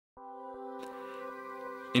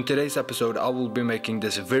In today's episode I will be making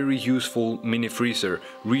this very useful mini freezer,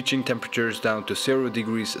 reaching temperatures down to 0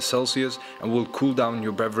 degrees Celsius and will cool down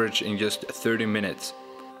your beverage in just 30 minutes.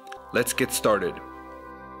 Let's get started.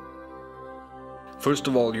 First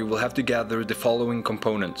of all, you will have to gather the following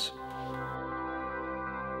components.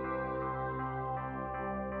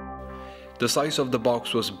 The size of the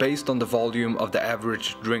box was based on the volume of the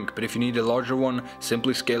average drink, but if you need a larger one,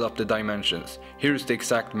 simply scale up the dimensions. Here's the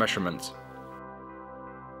exact measurements.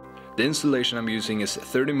 The insulation I'm using is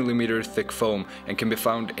 30mm thick foam and can be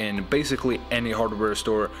found in basically any hardware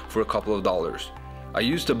store for a couple of dollars. I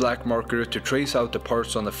used a black marker to trace out the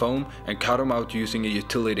parts on the foam and cut them out using a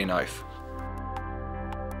utility knife.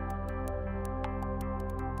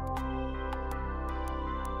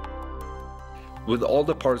 With all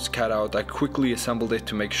the parts cut out, I quickly assembled it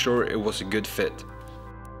to make sure it was a good fit.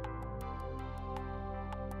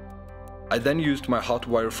 I then used my hot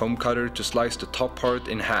wire foam cutter to slice the top part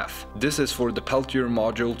in half. This is for the Peltier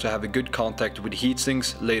module to have a good contact with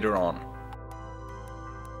heatsinks later on.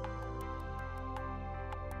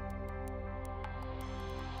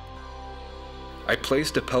 I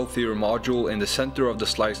placed the Peltier module in the center of the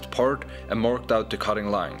sliced part and marked out the cutting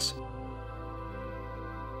lines.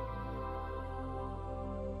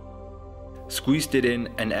 Squeezed it in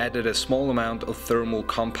and added a small amount of thermal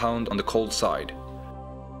compound on the cold side.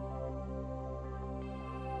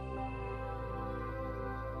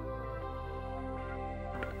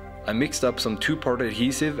 I mixed up some 2-part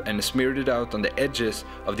adhesive and smeared it out on the edges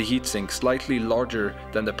of the heatsink slightly larger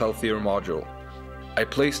than the Peltier module. I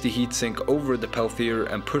placed the heatsink over the Peltier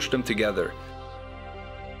and pushed them together.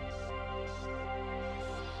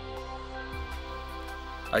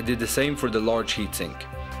 I did the same for the large heatsink.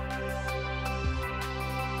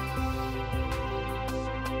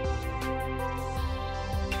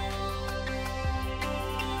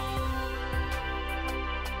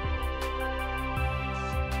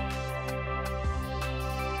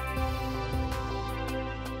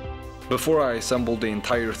 Before I assembled the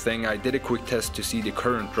entire thing, I did a quick test to see the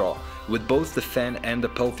current draw. With both the fan and the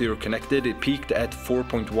Peltier connected, it peaked at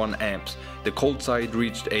 4.1 amps. The cold side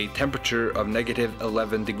reached a temperature of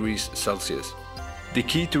 -11 degrees Celsius. The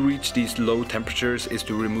key to reach these low temperatures is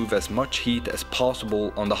to remove as much heat as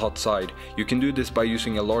possible on the hot side. You can do this by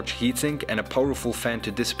using a large heatsink and a powerful fan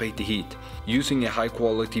to dissipate the heat. Using a high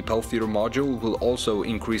quality Peltier module will also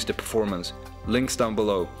increase the performance. Links down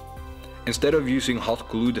below. Instead of using hot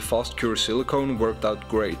glue, the fast cure silicone worked out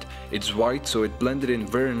great. It's white, so it blended in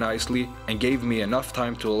very nicely and gave me enough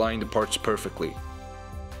time to align the parts perfectly.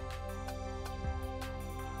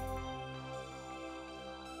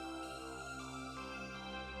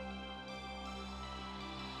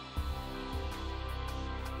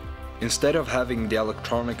 Instead of having the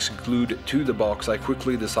electronics glued to the box, I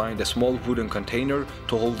quickly designed a small wooden container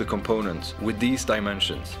to hold the components with these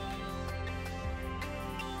dimensions.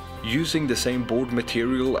 Using the same board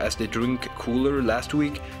material as the drink cooler last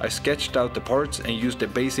week, I sketched out the parts and used a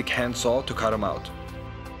basic hand saw to cut them out.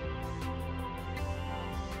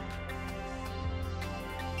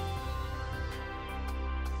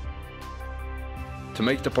 To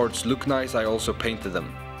make the parts look nice, I also painted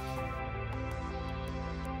them.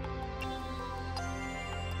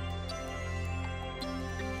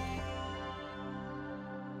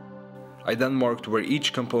 I then marked where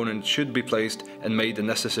each component should be placed and made the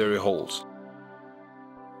necessary holes.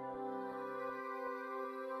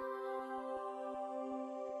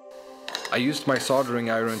 I used my soldering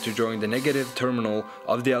iron to join the negative terminal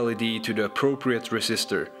of the LED to the appropriate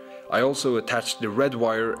resistor. I also attached the red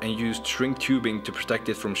wire and used shrink tubing to protect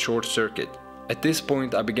it from short circuit. At this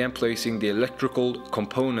point I began placing the electrical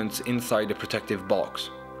components inside the protective box.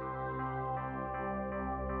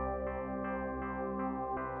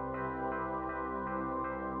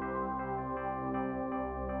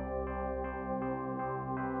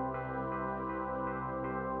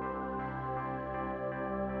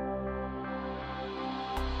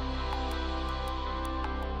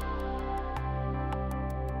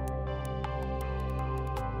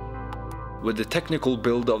 With the technical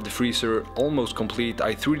build of the freezer almost complete,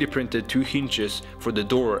 I 3D printed 2 hinges for the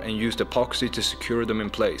door and used epoxy to secure them in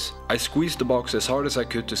place. I squeezed the box as hard as I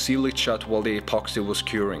could to seal it shut while the epoxy was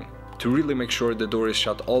curing. To really make sure the door is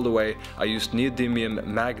shut all the way, I used neodymium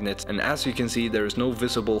magnets, and as you can see, there is no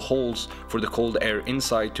visible holes for the cold air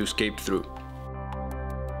inside to escape through.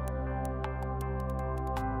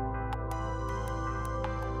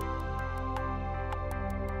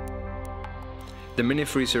 The mini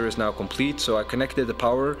freezer is now complete, so I connected the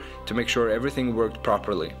power to make sure everything worked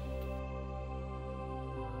properly.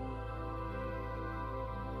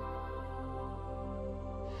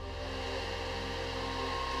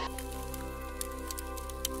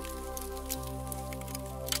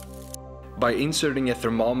 By inserting a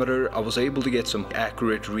thermometer, I was able to get some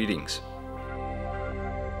accurate readings.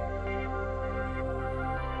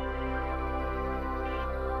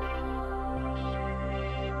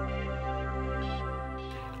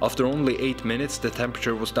 After only 8 minutes, the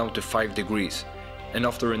temperature was down to 5 degrees. And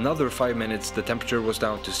after another 5 minutes, the temperature was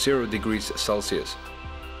down to 0 degrees Celsius.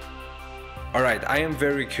 Alright, I am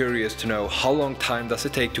very curious to know how long time does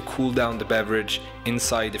it take to cool down the beverage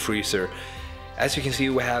inside the freezer. As you can see,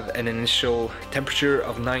 we have an initial temperature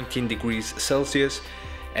of 19 degrees Celsius,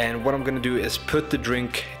 and what I'm gonna do is put the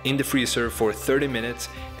drink in the freezer for 30 minutes,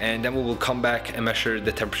 and then we will come back and measure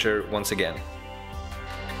the temperature once again.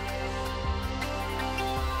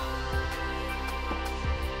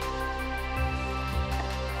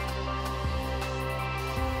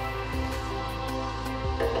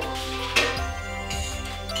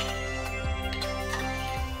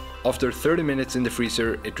 After 30 minutes in the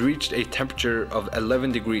freezer, it reached a temperature of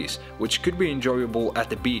 11 degrees, which could be enjoyable at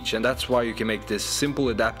the beach, and that's why you can make this simple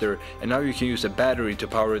adapter, and now you can use a battery to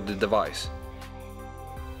power the device.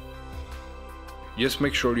 Just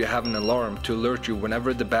make sure you have an alarm to alert you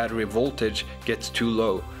whenever the battery voltage gets too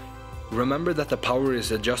low. Remember that the power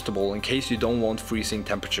is adjustable in case you don't want freezing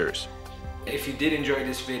temperatures. If you did enjoy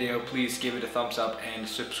this video, please give it a thumbs up and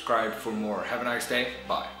subscribe for more. Have a nice day.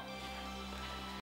 Bye.